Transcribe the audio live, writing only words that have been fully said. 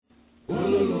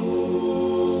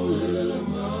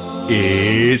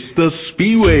It's the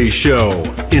Spiwe Show,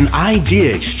 an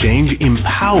idea exchange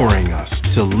empowering us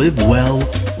to live well,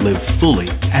 live fully,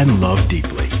 and love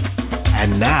deeply.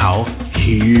 And now,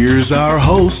 here's our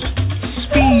host,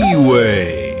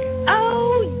 Spiwe.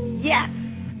 Oh, yes.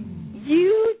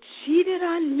 You cheated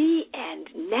on me,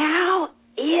 and now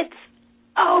it's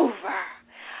over.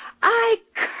 I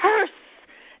curse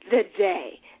the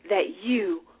day that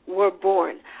you were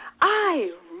born. I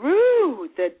rue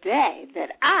the day that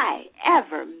I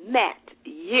ever met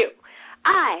you.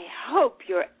 I hope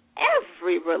your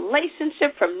every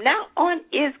relationship from now on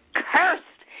is cursed,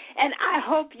 and I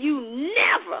hope you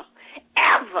never,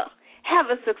 ever have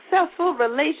a successful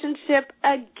relationship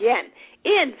again.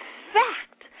 In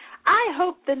fact, I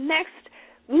hope the next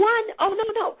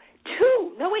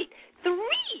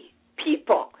three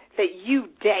people that you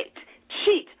date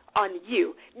cheat on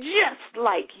you just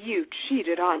like you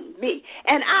cheated on me.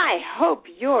 And I hope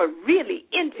you're really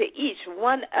into each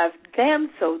one of them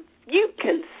so you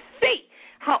can see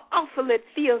how awful it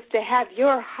feels to have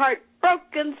your heart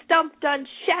broken, stomped on,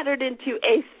 shattered into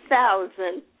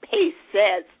 1,000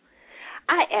 pieces.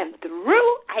 I am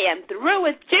through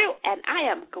with you, and I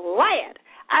am glad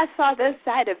I saw this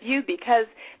side of you because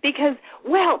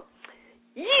well,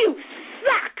 you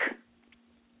suck.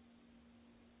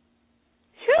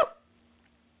 Phew.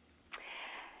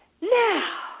 Now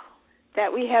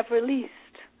that we have released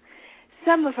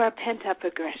some of our pent-up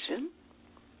aggression,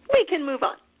 we can move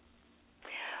on.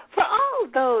 For all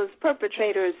those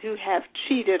perpetrators who have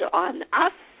cheated on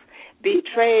us,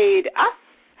 betrayed us,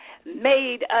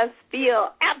 made us feel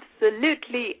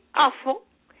absolutely awful,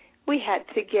 we had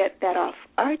to get that off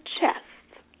our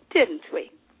chest, didn't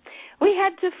we? We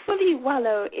had to fully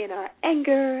wallow in our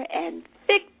anger and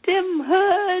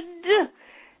victimhood,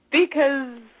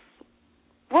 because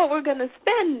what we're going to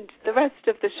spend the rest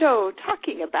of the show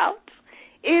talking about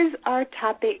is our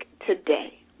topic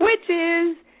today, which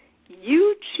is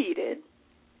you cheated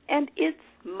and it's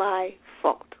my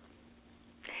fault.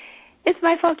 It's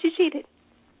my fault you cheated.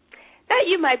 Now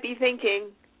you might be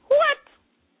thinking, what?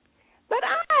 But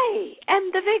I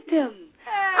am the victim.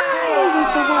 I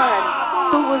was the one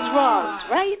who was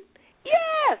wronged, right?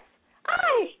 Yes,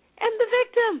 I am the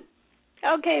victim.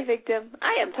 Okay, victim,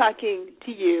 I am talking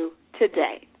to you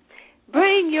today.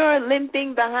 Bring your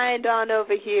limping behind on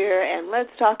over here, and let's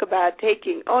talk about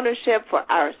taking ownership for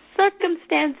our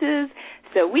circumstances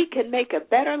so we can make a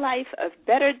better life of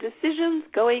better decisions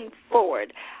going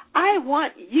forward. I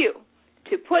want you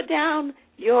to put down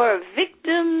your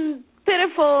victim,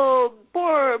 pitiful,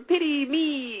 poor, pity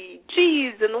me,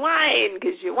 cheese and wine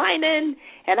because you're whining,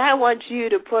 and I want you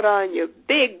to put on your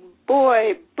big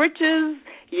boy britches,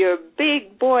 your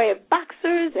big boy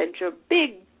boxers, and your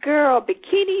big girl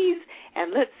bikinis,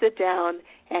 and let's sit down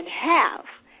and have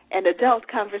an adult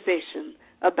conversation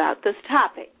about this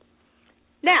topic.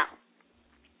 Now,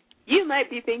 you might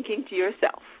be thinking to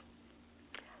yourself,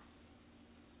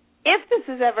 if this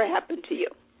has ever happened to you,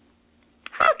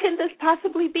 how can this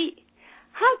possibly be?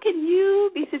 How can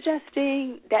you be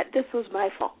suggesting that this was my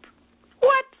fault?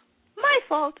 What? My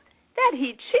fault? That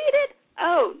he cheated?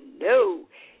 Oh, no.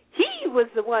 He was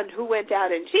the one who went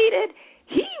out and cheated.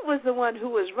 He was the one who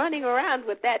was running around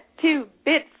with that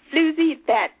 2-bit floozy,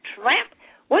 that tramp.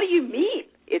 What do you mean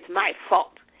it's my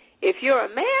fault? If you're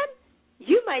a man,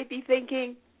 you might be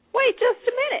thinking, wait just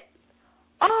a minute.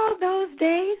 All those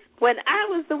days when I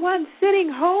was the one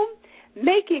sitting home,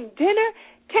 making dinner,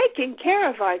 taking care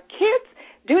of our kids,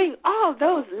 doing all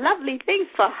those lovely things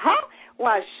for her,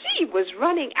 while she was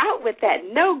running out with that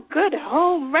no-good,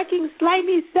 home-wrecking,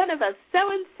 slimy son of a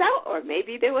so-and-so, or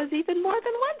maybe there was even more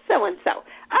than one so-and-so.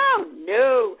 Oh,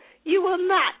 no, you will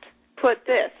not put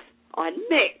this on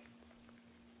me.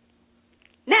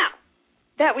 Now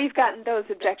that we've gotten those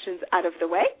objections out of the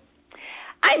way,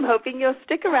 I'm hoping you'll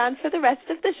stick around for the rest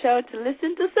of the show to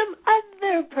listen to some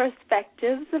other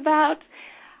perspectives about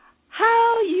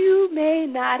how you may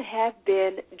not have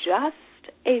been just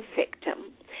a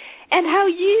victim, and how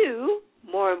you,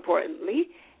 more importantly,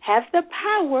 have the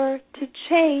power to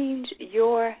change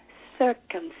your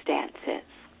circumstances.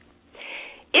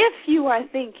 If you are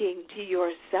thinking to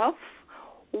yourself,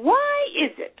 why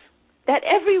is it that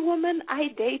every woman I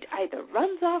date either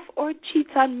runs off or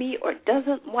cheats on me or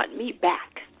doesn't want me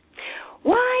back?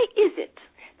 Why is it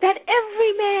that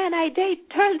every man I date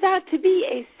turns out to be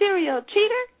a serial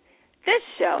cheater? This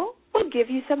show will give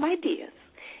you some ideas,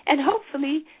 and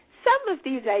hopefully some of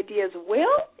these ideas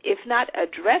will, if not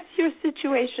address your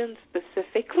situation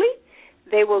specifically,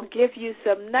 they will give you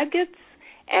some nuggets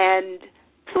and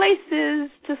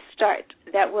places to start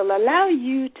that will allow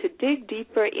you to dig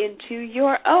deeper into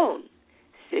your own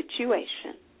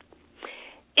situation.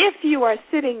 If you are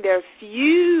sitting there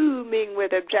fuming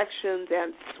with objections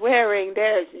and swearing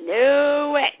there's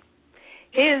no way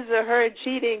his or her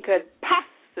cheating could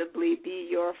possibly be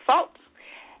your fault,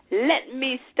 let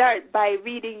me start by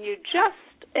reading you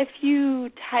just a few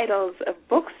titles of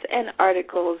books and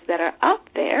articles that are out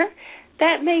there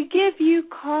that may give you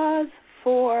cause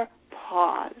for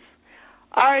pause.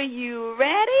 Are you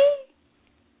ready?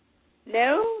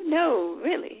 No,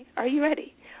 really. Are you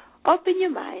ready? Open your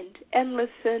mind and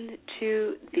listen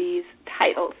to these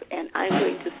titles. And I'm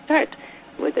going to start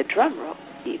with a drum roll,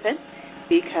 even,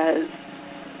 because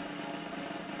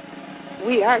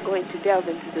we are going to delve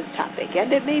into this topic.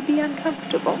 And it may be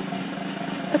uncomfortable,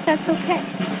 but that's okay,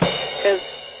 because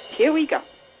here we go.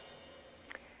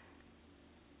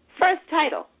 First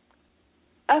title,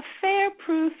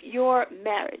 Affair-Proof Your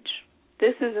Marriage.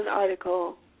 This is an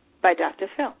article by Dr.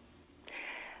 Phil.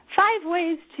 5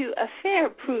 ways to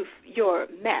affair-proof your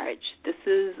marriage. This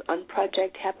is on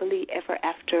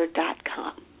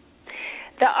ProjectHappilyEverAfter.com.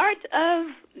 The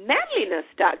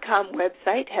ArtOfManliness.com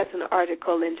website has an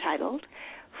article entitled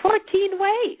 14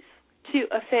 Ways to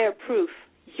Affair-Proof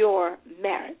Your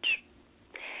Marriage.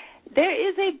 There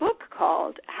is a book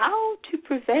called How to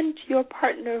Prevent Your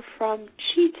Partner from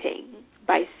Cheating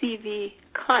by C.V.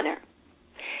 Connor.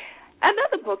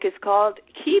 Another book is called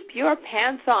Keep Your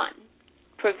Pants On,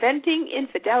 Preventing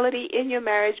Infidelity in Your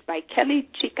Marriage by Kelly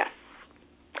Chicas.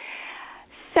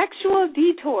 Sexual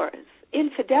Detours,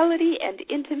 Infidelity and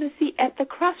Intimacy at the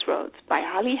Crossroads by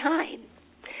Holly Hine.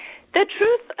 The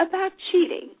Truth About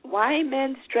Cheating, Why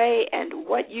Men Stray and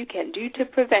What You Can Do to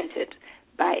Prevent It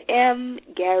by M.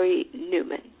 Gary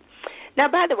Newman. Now,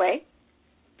 by the way,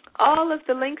 all of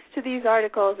the links to these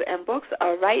articles and books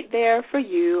are right there for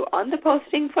you on the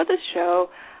posting for the show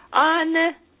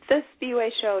on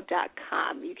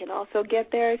thespiweshow.com. You can also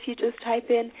get there if you just type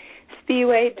in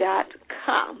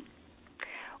spiwe.com.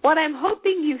 What I'm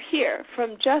hoping you hear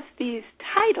from just these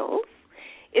titles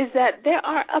is that there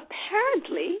are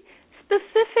apparently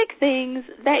specific things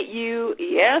that you,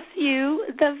 yes, you,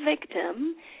 the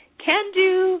victim, can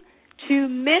do to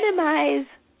minimize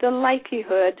the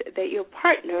likelihood that your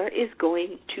partner is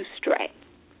going to stray.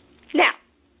 Now,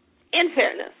 in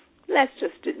fairness, let's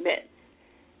just admit,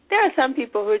 there are some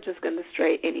people who are just going to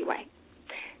stray anyway.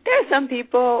 There are some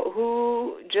people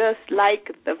who just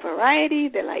like the variety,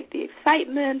 they like the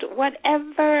excitement,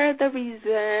 whatever the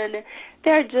reason,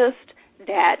 they're just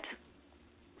that,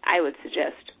 I would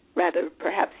suggest, rather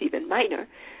perhaps even minor,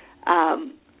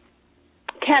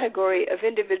 category of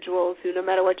individuals who, no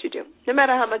matter what you do, no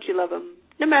matter how much you love them,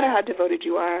 no matter how devoted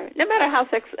you are, no matter how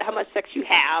much sex you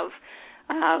have,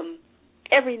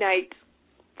 every night,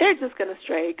 they're just going to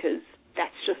stray because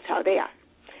that's just how they are.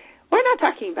 We're not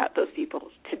talking about those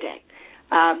people today.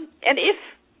 And if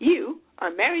you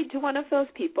are married to one of those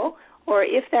people, or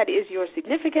if that is your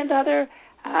significant other,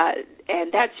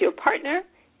 and that's your partner,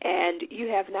 and you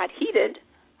have not heeded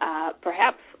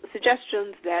perhaps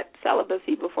suggestions that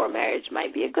celibacy before marriage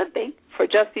might be a good thing for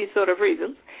just these sort of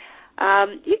reasons,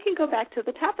 you can go back to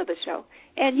the top of the show,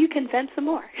 and you can vent some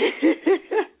more.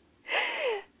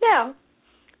 Now,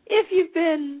 if you've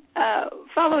been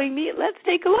following me, let's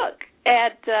take a look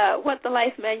at what the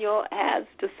Life Manual has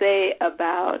to say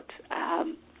about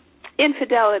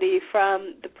infidelity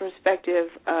from the perspective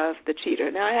of the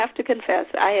cheater. Now, I have to confess,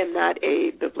 I am not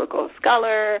a biblical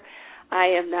scholar. I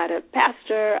am not a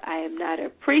pastor. I am not a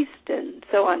priest, and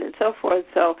so on and so forth.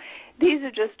 So these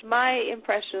are just my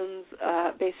impressions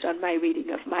based on my reading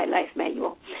of my Life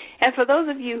Manual. And for those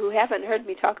of you who haven't heard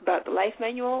me talk about the Life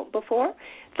Manual before,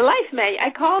 the Life Manual,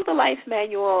 I call the Life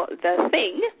Manual the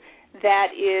thing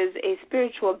that is a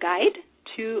spiritual guide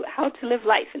to how to live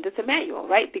life. And it's a manual,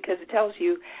 right, because it tells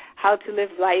you how to live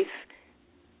life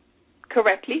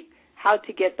correctly, how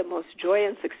to get the most joy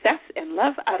and success and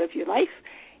love out of your life.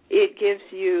 It gives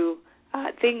you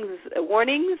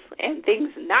warnings and things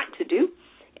not to do.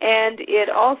 And it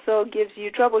also gives you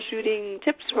troubleshooting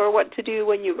tips for what to do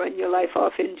when you run your life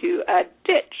off into a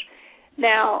ditch.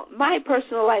 Now, my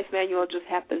personal Life Manual just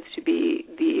happens to be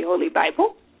the Holy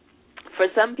Bible. For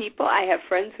some people, I have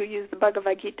friends who use the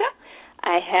Bhagavad Gita.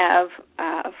 I have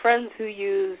friends who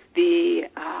use the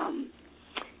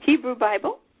Hebrew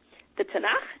Bible, the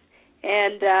Tanakh,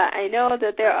 and I know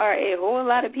that there are a whole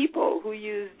lot of people who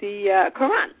use the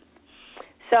Quran.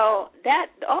 So that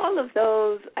all of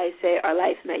those, I say, are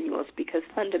life manuals because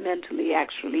fundamentally,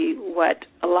 actually, what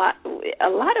a lot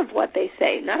of what they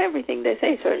say, not everything they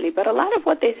say certainly, but a lot of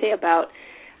what they say about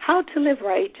how to live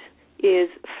right is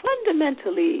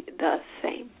fundamentally the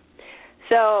same.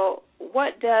 So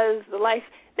what does the life...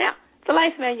 Now, the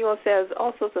Life Manual says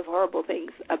all sorts of horrible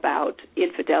things about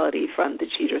infidelity from the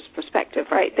cheater's perspective,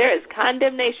 right? There is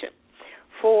condemnation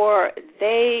for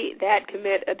they that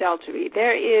commit adultery.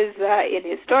 There is,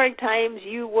 in historic times,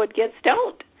 you would get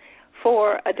stoned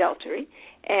for adultery.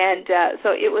 And so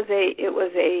it was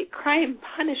a crime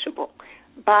punishable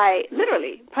by,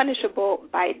 literally, punishable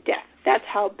by death. That's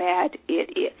how bad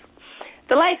it is.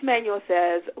 The Life Manual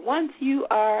says once you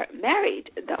are married,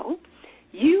 though,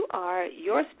 you are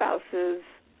your spouse's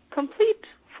complete,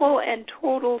 full, and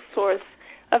total source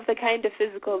of the kind of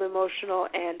physical, emotional,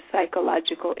 and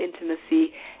psychological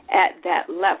intimacy at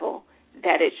that level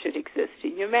that it should exist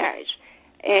in your marriage.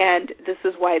 And this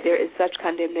is why there is such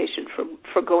condemnation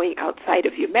for going outside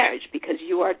of your marriage, because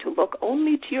you are to look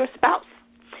only to your spouse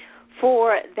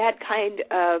for that kind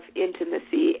of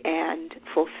intimacy and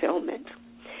fulfillment.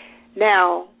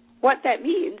 Now, what that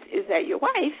means is that your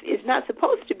wife is not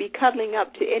supposed to be cuddling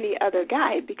up to any other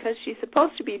guy because she's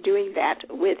supposed to be doing that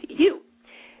with you.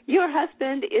 Your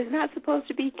husband is not supposed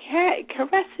to be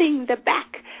caressing the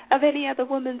back of any other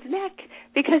woman's neck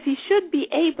because he should be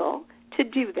able to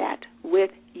do that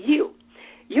with you.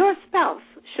 Your spouse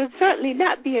should certainly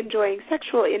not be enjoying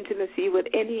sexual intimacy with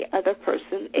any other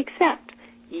person except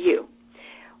you.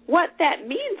 What that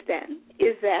means then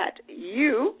is that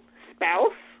you,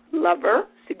 spouse, lover,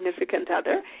 significant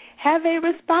other, have a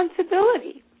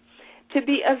responsibility to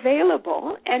be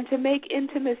available and to make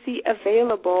intimacy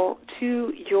available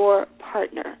to your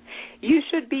partner. You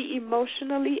should be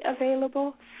emotionally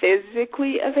available,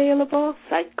 physically available,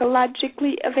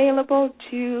 psychologically available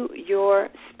to your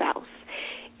spouse.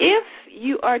 If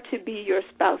you are to be your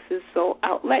spouse's sole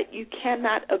outlet, you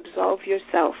cannot absolve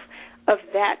yourself of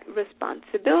that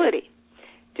responsibility.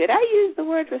 Did I use the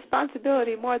word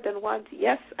responsibility more than once?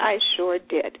 Yes, I sure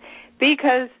did,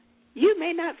 because you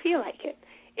may not feel like it.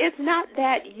 It's not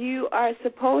that you are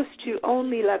supposed to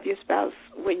only love your spouse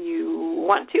when you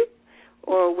want to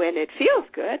or when it feels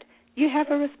good. You have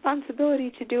a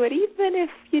responsibility to do it even if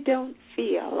you don't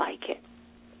feel like it.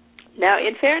 Now,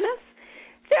 in fairness,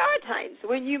 there are times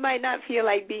when you might not feel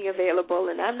like being available,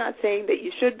 and I'm not saying that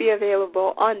you should be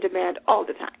available on demand all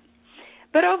the time.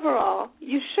 But overall,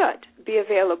 you should be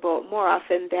available more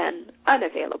often than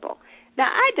unavailable. Now,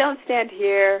 I don't stand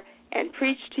here and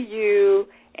preach to you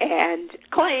and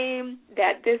claim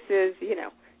that this is,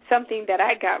 something that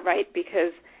I got right,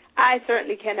 because I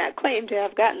certainly cannot claim to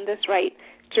have gotten this right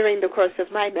during the course of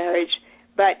my marriage.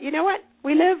 But you know what?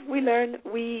 We live, we learn,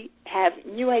 we have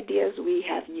new ideas, we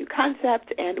have new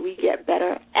concepts, and we get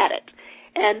better at it.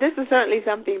 And this is certainly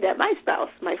something that my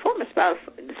former spouse,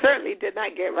 certainly did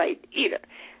not get right either.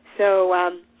 So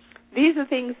these are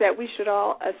things that we should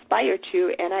all aspire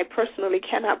to, and I personally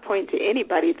cannot point to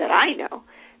anybody that I know,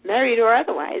 married or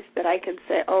otherwise, that I can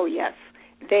say, oh, yes,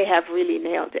 they have really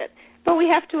nailed it. But we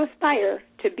have to aspire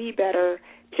to be better,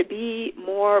 to be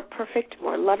more perfect,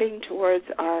 more loving towards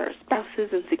our spouses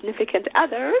and significant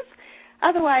others.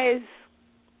 Otherwise,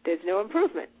 there's no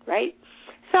improvement, right?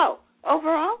 So,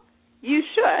 overall, you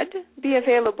should be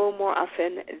available more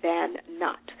often than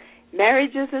not.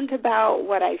 Marriage isn't about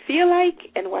what I feel like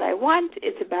and what I want.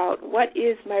 It's about what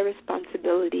is my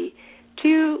responsibility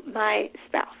to my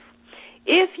spouse.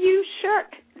 If you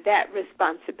shirk that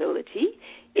responsibility,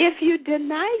 if you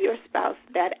deny your spouse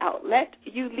that outlet,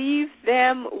 you leave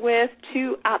them with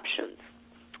two options.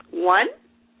 One,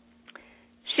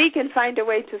 she can find a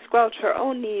way to squelch her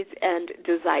own needs and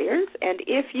desires, and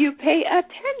if you pay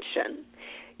attention,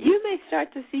 you may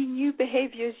start to see new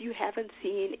behaviors you haven't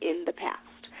seen in the past.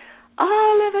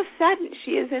 All of a sudden,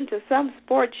 she is into some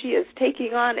sport she is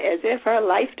taking on as if her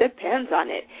life depends on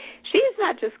it. She's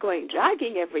not just going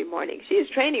jogging every morning. She's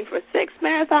training for 6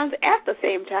 marathons at the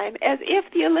same time as if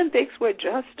the Olympics were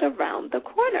just around the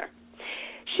corner.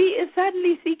 She is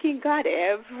suddenly seeking God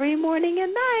every morning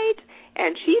and night,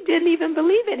 and she didn't even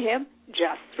believe in him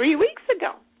just 3 weeks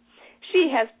ago.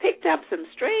 She has picked up some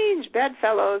strange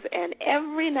bedfellows, and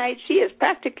every night she is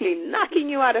practically knocking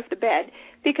you out of the bed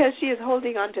because she is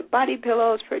holding on to body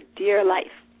pillows for dear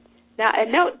life. Now, a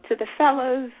note to the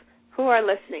fellows who are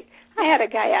listening. I had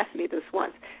a guy ask me this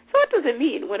once. So what does it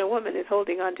mean when a woman is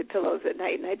holding on to pillows at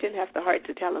night? And I didn't have the heart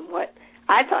to tell him what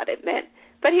I thought it meant.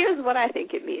 But here's what I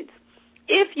think it means.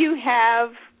 If you have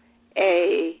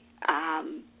a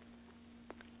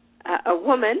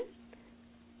woman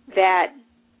that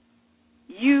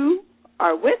you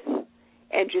are with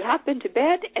and you hop into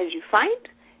bed and you find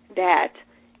that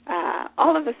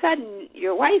all of a sudden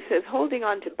your wife is holding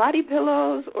on to body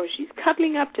pillows or she's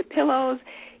cuddling up to pillows,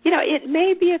 It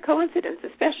may be a coincidence,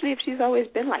 especially if she's always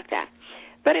been like that.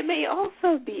 But it may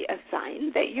also be a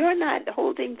sign that you're not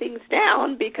holding things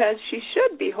down because she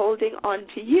should be holding on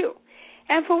to you.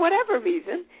 And for whatever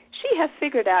reason, she has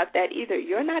figured out that either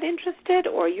you're not interested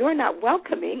or you're not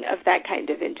welcoming of that kind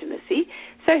of intimacy.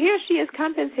 So here she is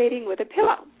compensating with a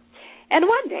pillow. And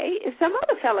one day, if some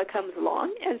other fella comes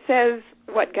along and says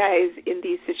what guys in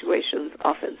these situations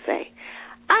often say,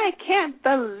 I can't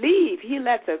believe he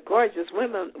lets a gorgeous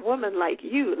woman like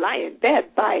you lie in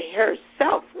bed by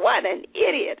herself. What an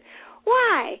idiot.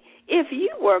 Why, if you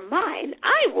were mine,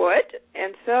 I would.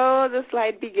 And so the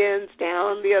slide begins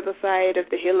down the other side of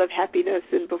the hill of happiness,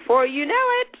 and before you know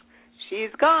it,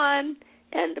 she's gone,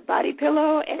 and the body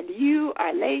pillow and you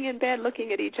are laying in bed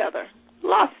looking at each other,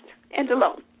 lost and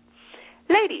alone.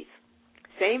 Ladies,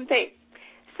 same thing.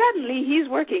 Suddenly he's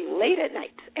working late at night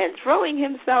and throwing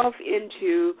himself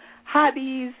into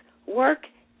hobbies, work,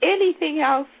 anything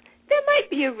else. There might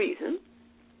be a reason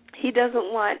he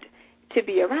doesn't want to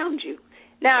be around you.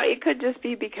 Now, it could just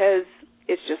be because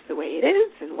it's just the way it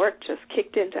is and work just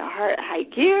kicked into high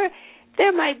gear.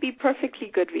 There might be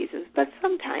perfectly good reasons, but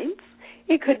sometimes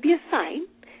it could be a sign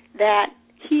that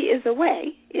he is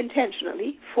away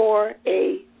intentionally for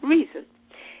a reason.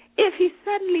 If he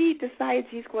suddenly decides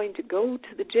he's going to go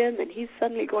to the gym and he's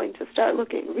suddenly going to start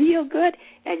looking real good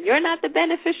and you're not the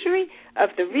beneficiary of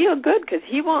the real good because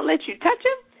he won't let you touch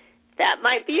him, that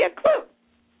might be a clue.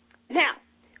 Now,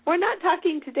 we're not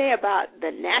talking today about the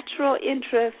natural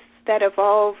interests that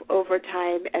evolve over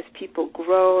time as people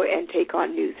grow and take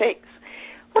on new things.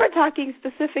 We're talking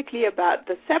specifically about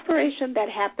the separation that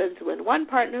happens when one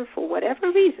partner, for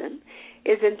whatever reason,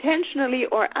 is intentionally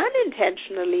or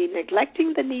unintentionally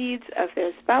neglecting the needs of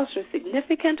their spouse or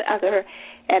significant other,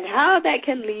 and how that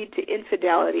can lead to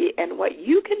infidelity and what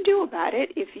you can do about it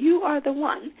if you are the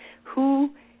one who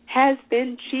has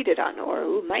been cheated on or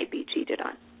who might be cheated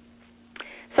on.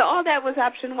 So all that was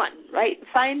option one, right?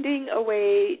 Finding a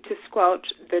way to squelch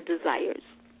the desires.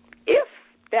 If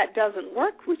that doesn't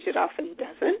work, which it often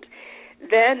doesn't,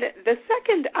 then the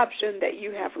second option that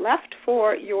you have left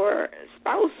for your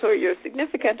spouse or your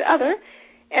significant other,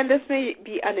 and this may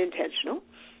be unintentional,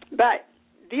 but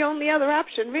the only other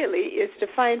option really is to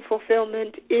find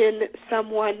fulfillment in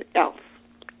someone else.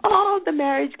 All the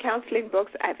marriage counseling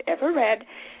books I've ever read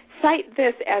cite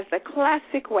this as the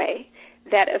classic way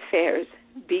that affairs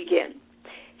begin.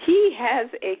 He has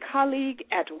a colleague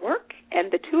at work,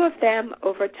 and the two of them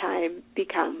over time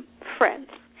become friends.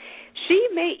 She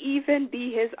may even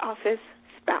be his office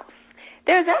spouse.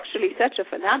 There's actually such a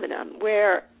phenomenon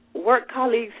where work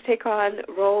colleagues take on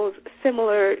roles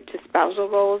similar to spousal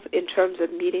roles in terms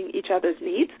of meeting each other's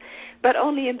needs, but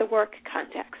only in the work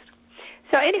context.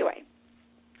 So anyway,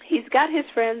 he's got his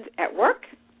friends at work.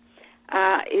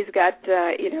 He's got,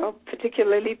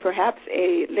 particularly perhaps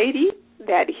a lady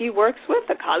that he works with,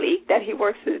 a colleague that he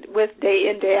works with day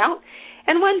in, day out.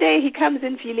 And one day he comes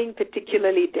in feeling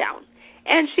particularly down.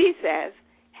 And she says,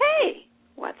 hey,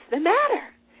 what's the matter?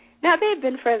 Now, they've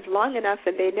been friends long enough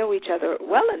and they know each other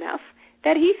well enough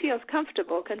that he feels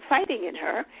comfortable confiding in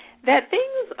her that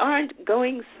things aren't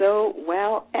going so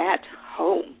well at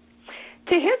home.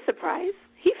 To his surprise,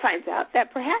 he finds out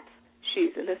that perhaps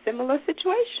she's in a similar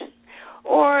situation,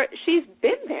 or she's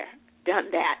been there,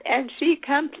 done that, and she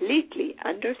completely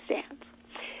understands.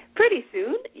 Pretty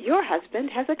soon, your husband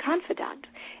has a confidant,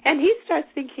 and he starts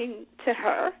thinking to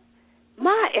her,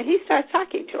 and he starts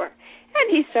talking to her, and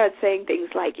he starts saying things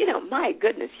like, my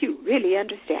goodness, you really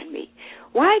understand me.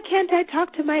 Why can't I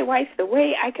talk to my wife the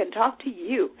way I can talk to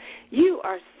you? You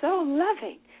are so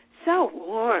loving, so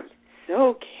warm,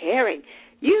 so caring.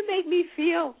 You make me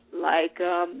feel like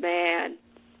a man.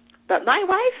 But my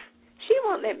wife, she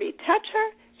won't let me touch her.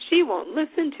 She won't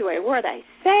listen to a word I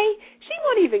say. She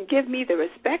won't even give me the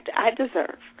respect I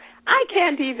deserve. I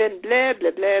can't even blah,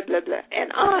 blah, blah, blah, blah.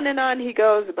 And on he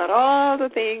goes about all the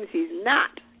things he's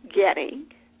not getting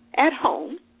at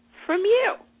home from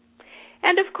you.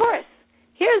 And, of course,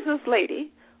 here's this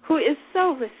lady who is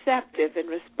so receptive and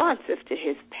responsive to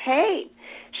his pain.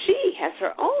 She has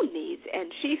her own needs,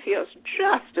 and she feels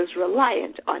just as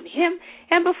reliant on him.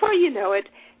 And before you know it,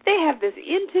 they have this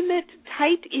intimate,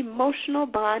 tight emotional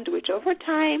bond, which over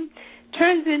time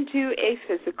turns into a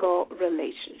physical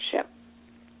relationship.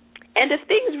 And if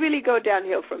things really go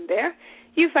downhill from there,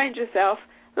 you find yourself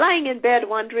lying in bed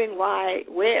wondering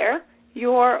where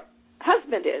your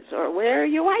husband is or where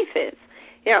your wife is.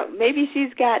 Maybe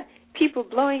she's got people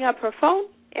blowing up her phone,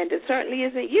 and it certainly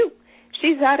isn't you.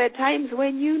 She's out at times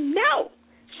when you know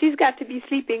she's got to be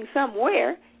sleeping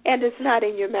somewhere, and it's not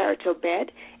in your marital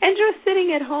bed, and you're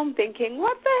sitting at home thinking,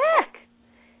 what the heck?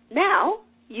 Now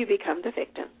you become the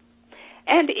victim.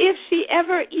 And if she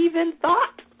ever even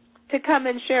thought to come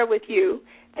and share with you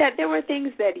that there were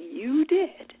things that you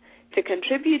did to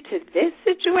contribute to this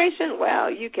situation,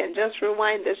 well, you can just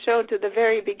rewind the show to the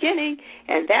very beginning,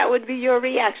 and that would be your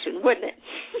reaction, wouldn't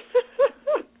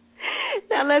it?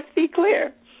 Now, let's be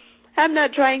clear. I'm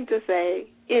not trying to say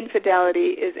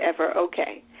infidelity is ever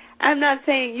okay. I'm not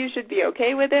saying you should be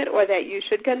okay with it or that you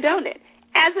should condone it.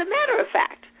 As a matter of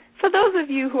fact, for those of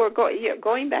you who are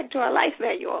going back to our life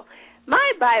manual,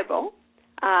 my Bible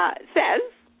says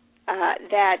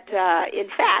that, in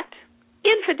fact,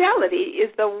 infidelity is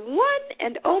the one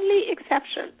and only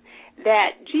exception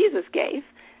that Jesus gave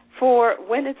for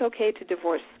when it's okay to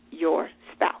divorce your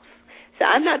spouse. So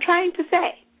I'm not trying to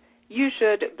say you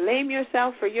should blame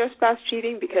yourself for your spouse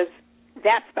cheating because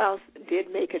that spouse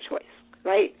did make a choice,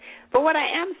 right? But what I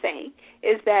am saying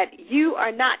is that you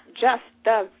are not just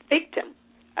the victim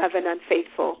of an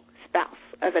unfaithful spouse,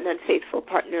 of an unfaithful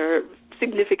partner,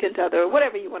 significant other,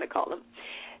 whatever you want to call them.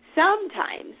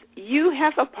 Sometimes you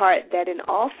have a part that, in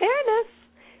all fairness,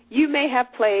 you may have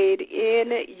played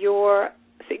in your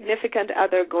significant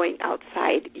other going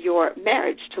outside your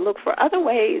marriage to look for other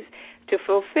ways to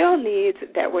fulfill needs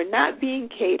that were not being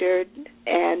catered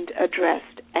and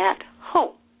addressed at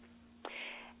home.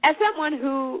 As someone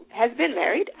who has been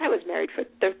married, I was married for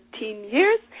 13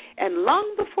 years, and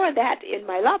long before that in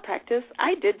my law practice,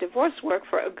 I did divorce work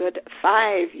for a good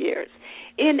 5 years.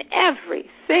 In every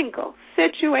single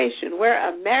situation where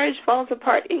a marriage falls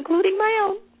apart, including my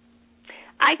own,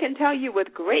 I can tell you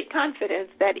with great confidence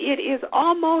that it is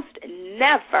almost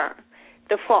never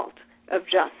the fault of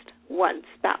just one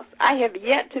spouse. I have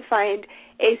yet to find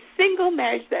a single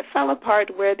marriage that fell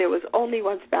apart where there was only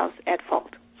one spouse at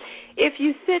fault. If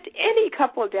you sit any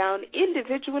couple down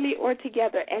individually or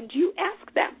together and you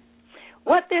ask them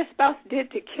what their spouse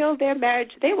did to kill their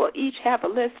marriage, they will each have a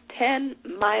list 10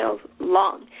 miles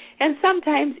long and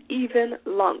sometimes even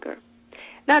longer.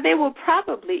 Now, they will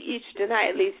probably each deny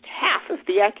at least half of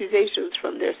the accusations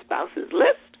from their spouse's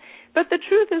list, but the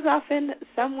truth is often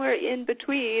somewhere in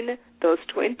between those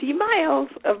 20 miles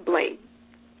of blame.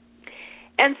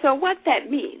 And so what that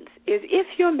means is if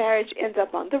your marriage ends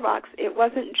up on the rocks, it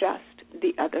wasn't just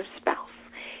the other spouse.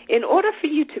 In order for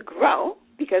you to grow,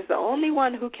 because the only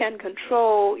one who can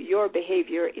control your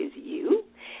behavior is you,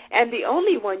 and the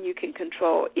only one you can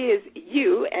control is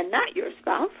you and not your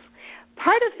spouse,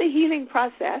 part of the healing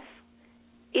process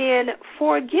in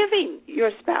forgiving your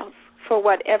spouse for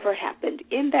whatever happened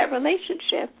in that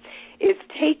relationship is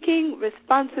taking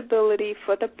responsibility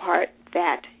for the part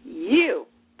that you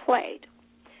played.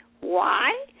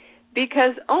 Why?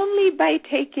 Because only by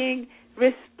taking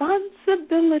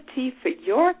responsibility for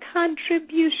your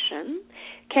contribution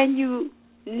can you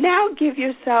now give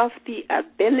yourself the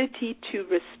ability to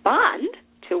respond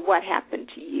to what happened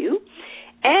to you,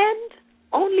 and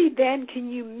only then can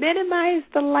you minimize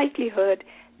the likelihood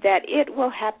that it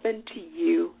will happen to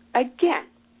you again.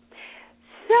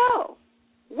 So,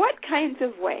 what kinds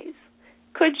of ways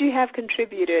could you have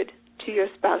contributed to your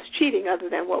spouse cheating other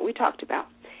than what we talked about?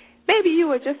 Maybe you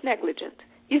were just negligent.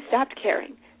 You stopped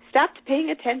caring, stopped paying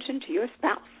attention to your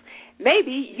spouse.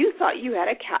 Maybe you thought you had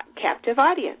a captive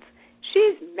audience.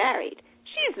 She's married.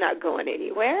 She's not going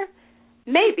anywhere.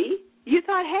 Maybe you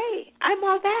thought, hey, I'm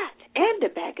all that and a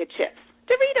bag of chips,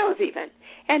 Doritos even,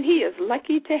 and he is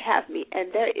lucky to have me,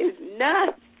 and there is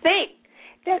nothing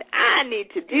that I need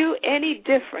to do any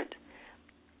different.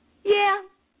 Yeah,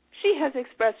 she has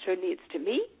expressed her needs to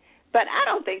me, but I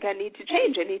don't think I need to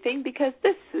change anything because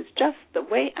this is just the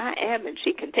way I am, and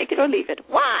she can take it or leave it.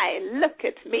 Why? Look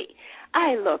at me.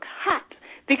 I look hot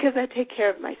because I take care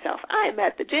of myself. I'm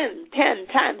at the gym 10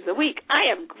 times a week.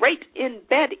 I am great in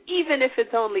bed, even if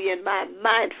it's only in my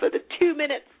mind for the 2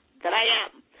 minutes that I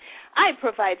am. I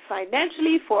provide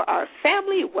financially for our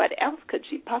family. What else could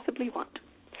she possibly want?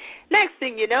 Next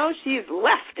thing you know, she's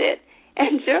left it,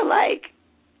 and you're like,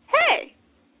 hey,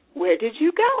 where did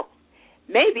you go?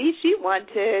 Maybe she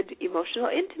wanted emotional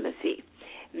intimacy.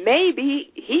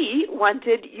 Maybe he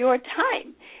wanted your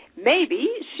time. Maybe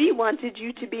she wanted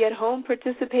you to be at home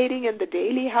participating in the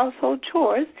daily household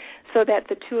chores so that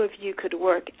the two of you could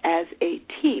work as a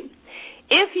team.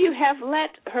 If you have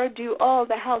let her do all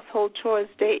the household chores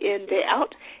day in, day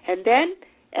out, and then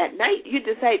at night you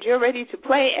decide you're ready to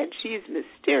play and she's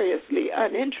mysteriously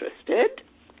uninterested,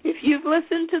 if you've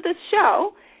listened to the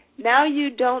show, now you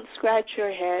don't scratch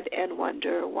your head and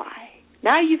wonder why.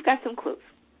 Now you've got some clues.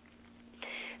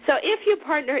 So if your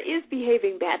partner is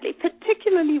behaving badly,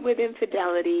 particularly with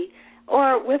infidelity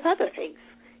or with other things,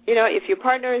 If your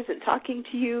partner isn't talking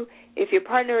to you, if your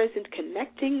partner isn't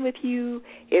connecting with you,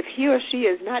 if he or she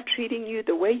is not treating you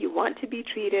the way you want to be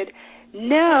treated,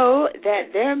 know that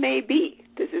there may be,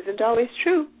 this isn't always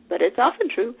true, but it's often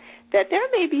true, that there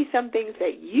may be some things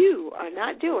that you are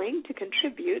not doing to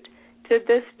contribute to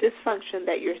this dysfunction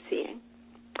that you're seeing.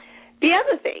 The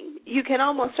other thing you can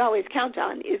almost always count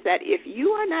on is that if you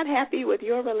are not happy with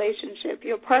your relationship,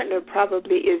 your partner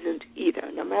probably isn't either,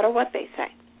 no matter what they say.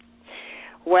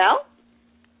 Well,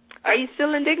 are you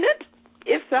still indignant?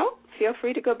 If so, feel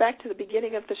free to go back to the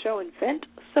beginning of the show and vent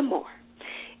some more.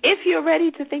 If you're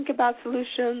ready to think about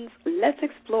solutions, let's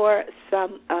explore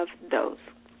some of those.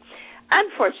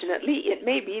 Unfortunately, it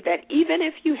may be that even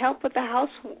if you help with the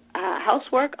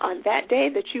housework on that day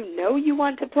that you know you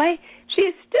want to play, she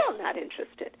is still not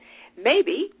interested.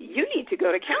 Maybe you need to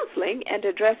go to counseling and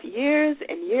address years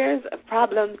and years of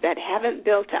problems that have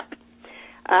built up.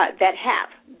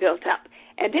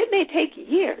 And it may take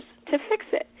years to fix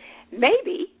it.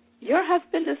 Maybe your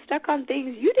husband is stuck on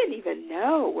things you didn't even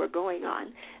know were going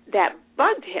on that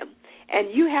bugged him,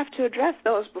 and you have to address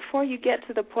those before you get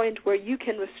to the point where you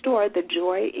can restore the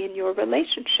joy in your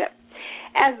relationship.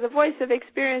 As the voice of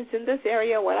experience in this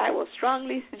area, what I will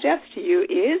strongly suggest to you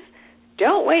is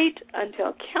don't wait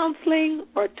until counseling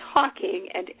or talking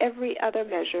and every other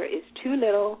measure is too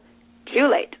little, too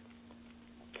late.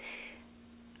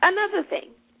 Another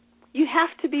thing, you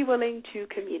have to be willing to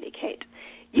communicate.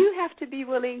 You have to be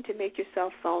willing to make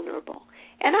yourself vulnerable.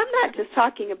 And I'm not just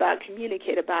talking about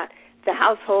communicate about the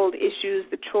household issues,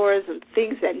 the chores, and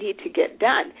things that need to get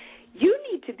done. You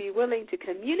need to be willing to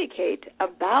communicate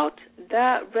about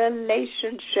the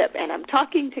relationship. And I'm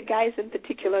talking to guys in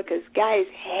particular because guys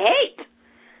hate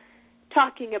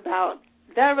talking about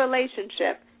the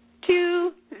relationship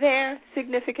to their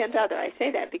significant other. I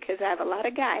say that because I have a lot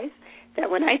of guys that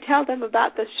when I tell them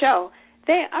about the show,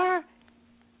 they are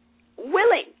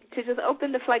willing to just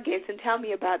open the floodgates and tell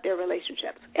me about their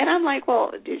relationships. And I'm like,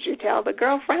 well, did you tell the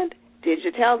girlfriend? Did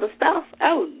you tell the spouse?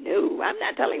 Oh, no, I'm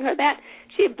not telling her that.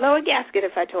 She'd blow a gasket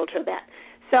if I told her that.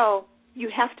 So you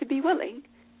have to be willing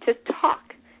to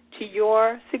talk to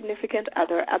your significant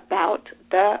other about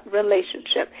the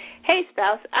relationship. Hey,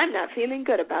 spouse, I'm not feeling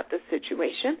good about this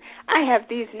situation. I have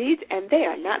these needs, and they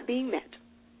are not being met.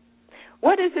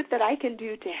 What is it that I can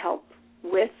do to help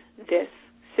with this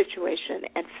situation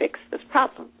and fix this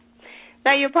problem?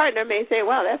 Now, your partner may say,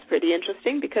 well, that's pretty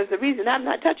interesting because the reason I'm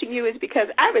not touching you is because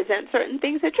I resent certain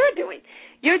things that you're doing.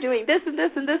 You're doing this and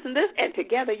this and this and this, and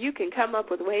together you can come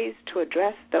up with ways to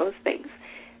address those things.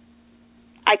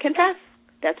 I confess,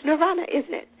 that's nirvana,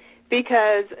 isn't it?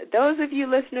 Because those of you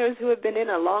listeners who have been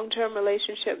in a long-term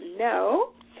relationship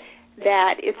know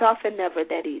that it's often never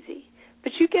that easy.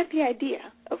 But you get the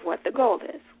idea of what the goal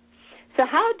is. So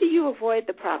how do you avoid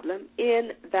the problem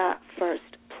in the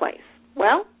first place?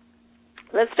 Well,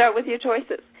 let's start with your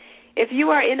choices. If you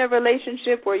are in a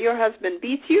relationship where your husband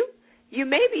beats you, you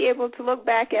may be able to look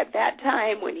back at that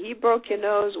time when he broke your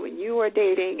nose when you were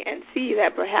dating and see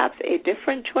that perhaps a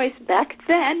different choice back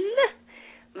then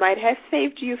might have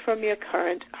saved you from your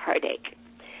current heartache.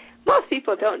 Most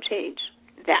people don't change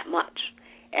that much.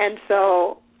 And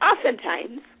so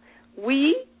oftentimes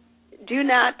we do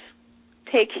not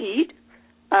take heed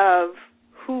of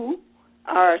who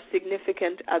our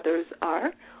significant others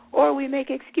are, or we make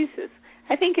excuses.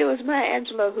 I think it was Maya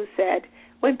Angelou who said,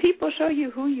 when people show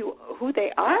you who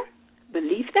they are,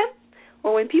 believe them.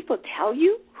 Or when people tell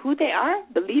you who they are,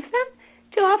 believe them.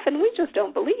 Too often we just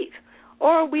don't believe.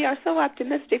 Or we are so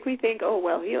optimistic we think, oh,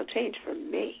 well, he'll change for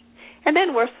me. And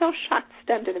then we're so shocked,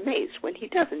 stunned, and amazed when he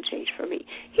doesn't change for me.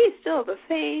 He's still the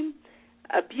same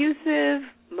abusive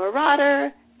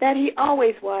marauder that he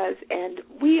always was, and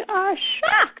we are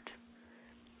shocked.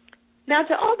 Now,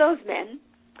 to all those men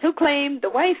who claim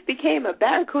the wife became a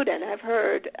barracuda, and I've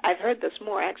heard this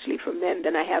more actually from men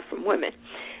than I have from women.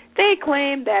 They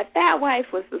claim that wife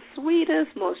was the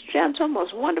sweetest, most gentle,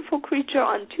 most wonderful creature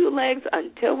on two legs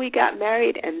until we got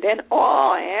married, and then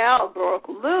all hell broke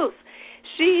loose.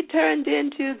 She turned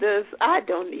into this, I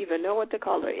don't even know what to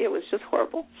call her. It was just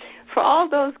horrible. For all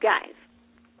those guys,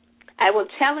 I will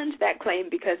challenge that claim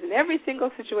because in every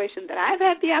single situation that I've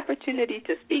had the opportunity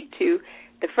to speak to,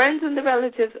 the friends and the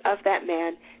relatives of that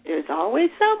man, there's always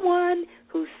someone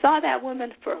who saw that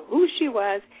woman for who she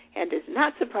was and is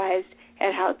not surprised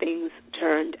at how things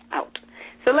turned out.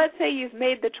 So let's say you've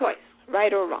made the choice,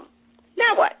 right or wrong.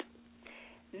 Now what?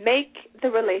 Make the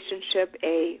relationship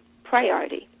a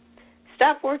priority.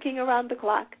 Stop working around the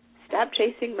clock. Stop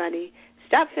chasing money.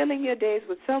 Stop filling your days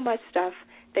with so much stuff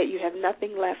that you have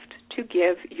nothing left to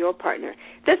give your partner.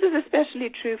 This is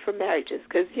especially true for marriages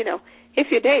because, if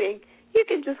you're dating, you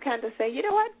can just kind of say, you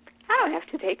know what, I don't have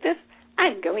to take this.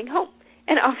 I'm going home.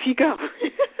 And off you go.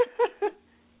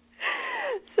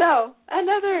 So,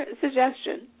 another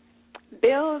suggestion,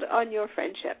 build on your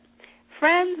friendship.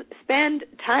 Friends spend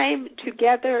time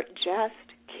together just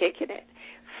kicking it.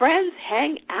 Friends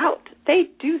hang out. They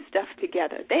do stuff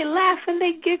together. They laugh and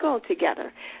they giggle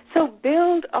together. So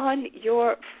build on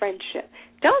your friendship.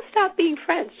 Don't stop being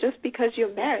friends just because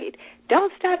you're married.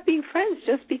 Don't stop being friends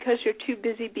just because you're too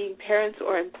busy being parents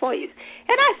or employees.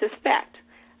 And I suspect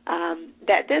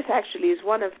that this actually is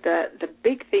one of the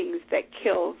big things that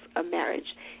kills a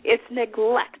marriage. It's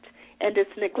neglect. And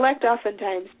it's neglect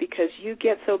oftentimes because you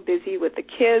get so busy with the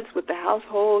kids, with the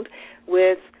household,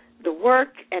 with the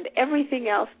work and everything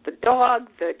else, the dog,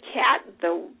 the cat,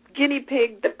 the guinea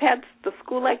pig, the pets, the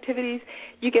school activities.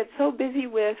 You get so busy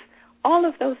with all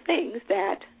of those things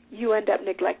that you end up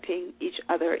neglecting each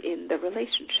other in the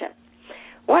relationship.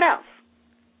 What else?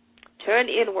 Turn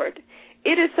inward.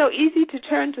 It is so easy to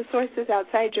turn to sources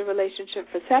outside your relationship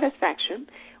for satisfaction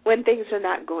when things are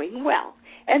not going well.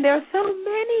 And there are so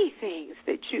many things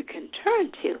that you can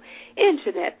turn to.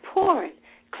 Internet, porn,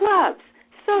 clubs,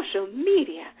 social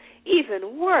media,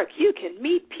 even work. You can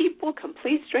meet people,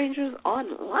 complete strangers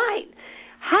online.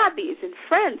 Hobbies and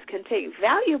friends can take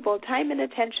valuable time and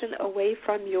attention away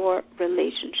from your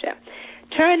relationship.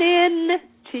 Turn in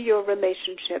to your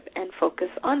relationship and focus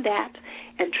on that.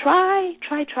 And try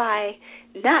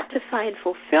not to find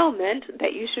fulfillment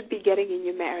that you should be getting in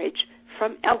your marriage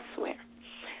from elsewhere.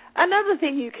 Another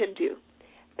thing you can do,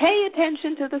 pay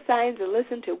attention to the signs and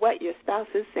listen to what your spouse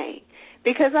is saying,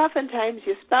 because oftentimes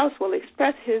your spouse will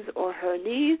express his or her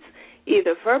needs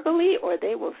either verbally or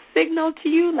they will signal to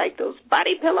you like those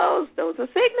body pillows, those are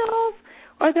signals,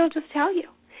 or they'll just tell you,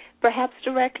 perhaps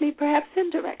directly, perhaps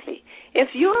indirectly.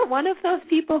 If you're one of those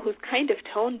people who's kind of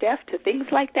tone deaf to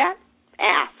things like that,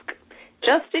 ask.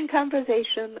 Just in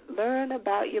conversation, learn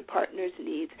about your partner's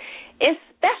needs,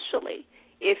 especially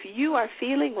if you are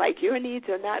feeling like your needs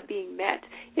are not being met.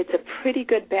 It's a pretty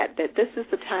good bet that this is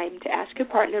the time to ask your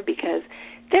partner because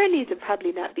their needs are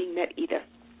probably not being met either.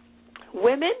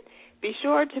 Women, be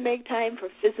sure to make time for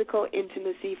physical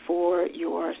intimacy for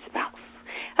your spouse.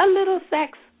 A little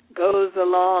sex goes a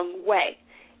long way.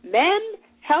 Men,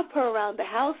 help her around the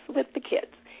house with the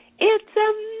kids. It's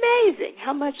amazing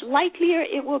how much likelier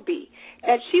it will be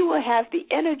that she will have the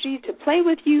energy to play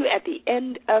with you at the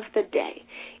end of the day.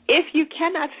 If you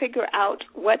cannot figure out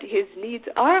what his needs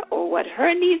are or what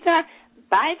her needs are,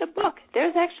 buy the book.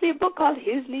 There's actually a book called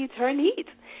His Needs, Her Needs.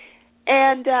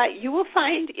 And you will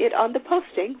find it on the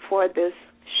posting for this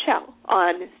show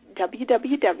on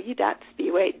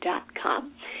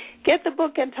www.spiwe.com. Get the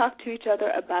book and talk to each other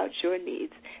about your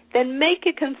needs. Then make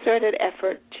a concerted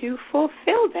effort to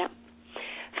fulfill them.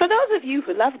 For those of you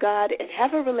who love God and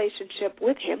have a relationship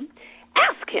with Him,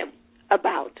 ask Him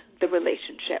about the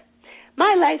relationship.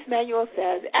 My life manual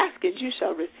says, ask and you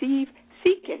shall receive,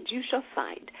 seek and you shall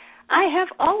find. I have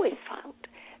always found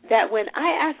that when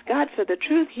I ask God for the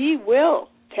truth, He will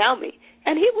tell me,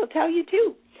 and He will tell you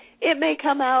too. It may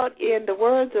come out in the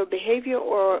words or behavior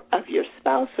or of your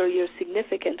spouse or your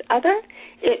significant other.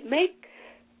 It may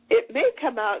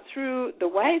come out through the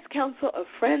wise counsel of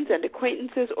friends and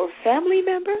acquaintances or family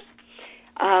members.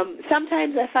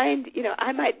 Sometimes I find,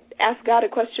 I might ask God a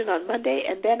question on Monday,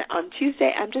 and then on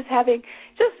Tuesday I'm just having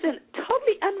just a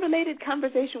totally unrelated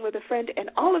conversation with a friend,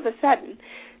 and all of a sudden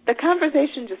the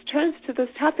conversation just turns to this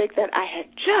topic that I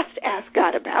had just asked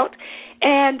God about.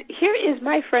 And here is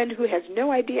my friend who has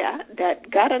no idea that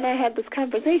God and I had this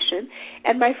conversation,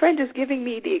 and my friend is giving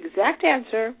me the exact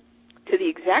answer to the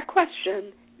exact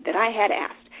question that I had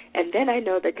asked. And then I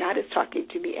know that God is talking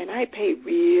to me, and I pay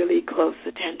really close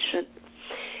attention.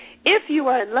 If you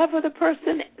are in love with a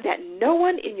person that no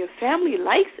one in your family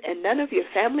likes and none of your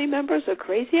family members are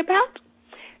crazy about,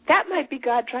 that might be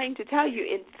God trying to tell you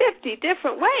in 50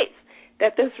 different ways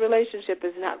that this relationship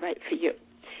is not right for you.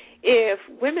 If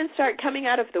women start coming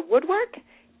out of the woodwork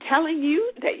telling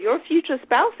you that your future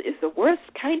spouse is the worst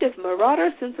kind of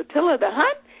marauder since Attila the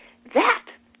Hun, that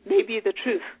may be the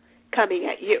truth coming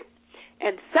at you.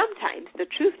 And sometimes the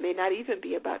truth may not even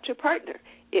be about your partner.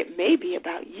 It may be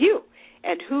about you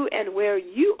and who and where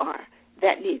you are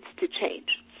that needs to change.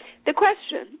 The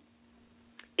question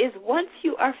is, once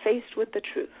you are faced with the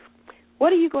truth,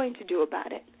 what are you going to do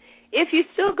about it? If you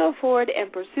still go forward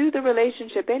and pursue the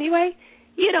relationship anyway,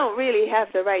 you don't really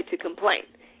have the right to complain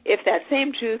if that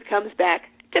same truth comes back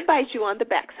to bite you on the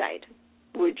backside.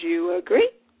 Would you agree?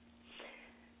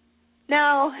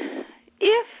 Now,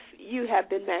 if you have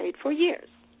been married for years,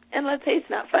 and let's say it's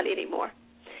not fun anymore,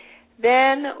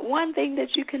 then one thing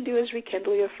that you can do is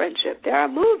rekindle your friendship. There are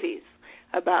movies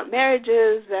about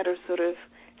marriages that are sort of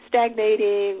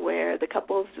stagnating, where the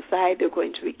couples decide they're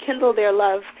going to rekindle their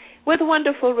love with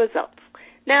wonderful results.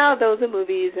 Now, those are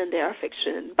movies and they are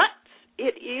fiction, but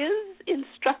it is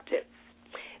instructive.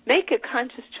 Make a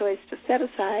conscious choice to set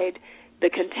aside the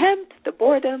contempt, the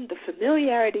boredom, the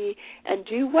familiarity, and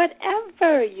do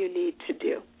whatever you need to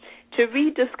do to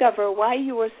rediscover why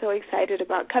you were so excited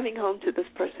about coming home to this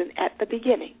person at the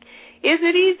beginning. Is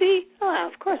it easy? Well,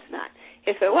 of course not.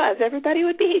 If it was, everybody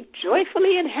would be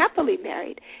joyfully and happily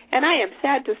married. And I am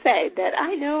sad to say that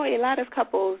I know a lot of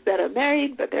couples that are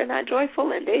married, but they're not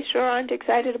joyful, and they sure aren't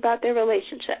excited about their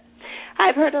relationship.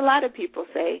 I've heard a lot of people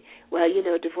say, well,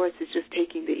 divorce is just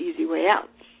taking the easy way out.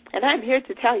 And I'm here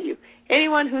to tell you,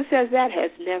 anyone who says that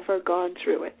has never gone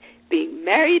through it. Being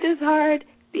married is hard.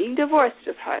 Being divorced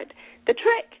is hard. The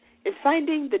trick is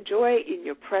finding the joy in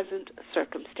your present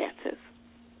circumstances.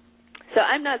 So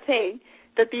I'm not saying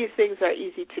that these things are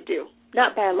easy to do,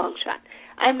 not by a long shot.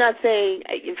 I'm not saying,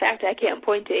 in fact, I can't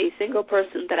point to a single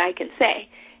person that I can say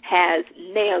has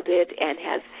nailed it and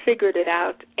has figured it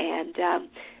out, and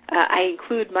I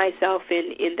include myself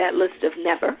in that list of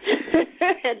never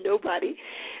and nobody.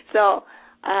 So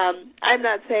I'm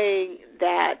not saying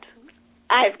that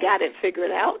I've got it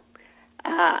figured out.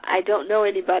 I don't know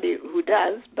anybody who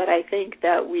does, but I think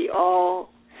that we all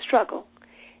struggle.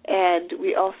 And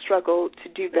we all struggle to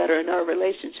do better in our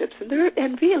relationships. And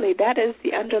really, that is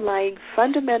the underlying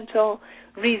fundamental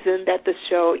reason that the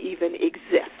show even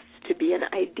exists, to be an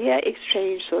idea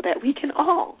exchange so that we can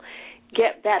all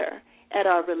get better at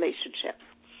our relationships.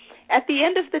 At the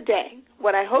end of the day,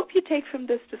 what I hope you take from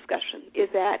this discussion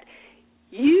is that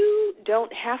you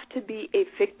don't have to be a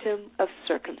victim of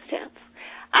circumstance.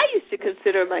 I used to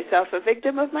consider myself a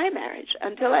victim of my marriage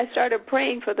until I started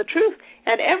praying for the truth,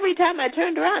 and every time I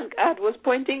turned around, God was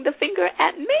pointing the finger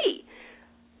at me.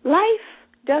 Life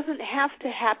doesn't have to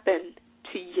happen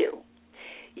to you.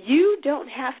 You don't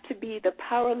have to be the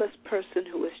powerless person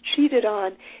who is cheated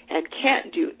on and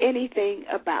can't do anything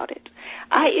about it.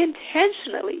 I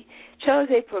intentionally chose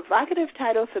a provocative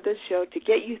title for this show to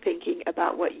get you thinking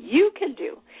about what you can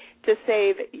do to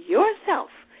save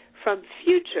yourself from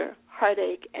future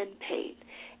heartache and pain.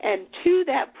 And to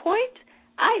that point,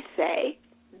 I say,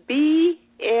 be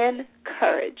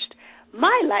encouraged.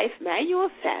 My life manual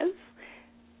says,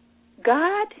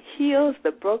 God heals the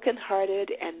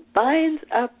brokenhearted and binds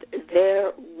up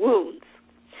their wounds.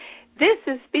 This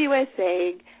is Spiwe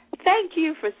saying, thank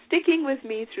you for sticking with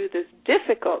me through this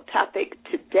difficult topic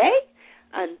today.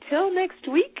 Until next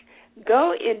week,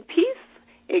 go in peace,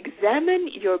 examine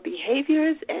your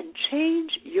behaviors, and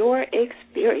change your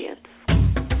experience.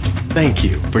 Thank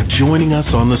you for joining us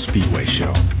on The Spiwe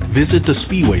Show. Visit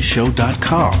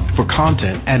thespiweshow.com for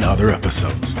content and other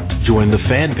episodes. Join the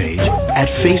fan page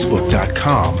at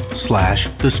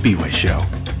facebook.com/The Spiwe Show.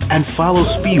 And follow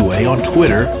Spiwe on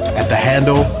Twitter at the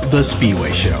handle The Spiwe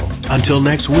Show. Until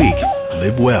next week,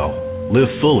 live well,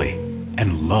 live fully,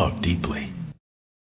 and love deeply.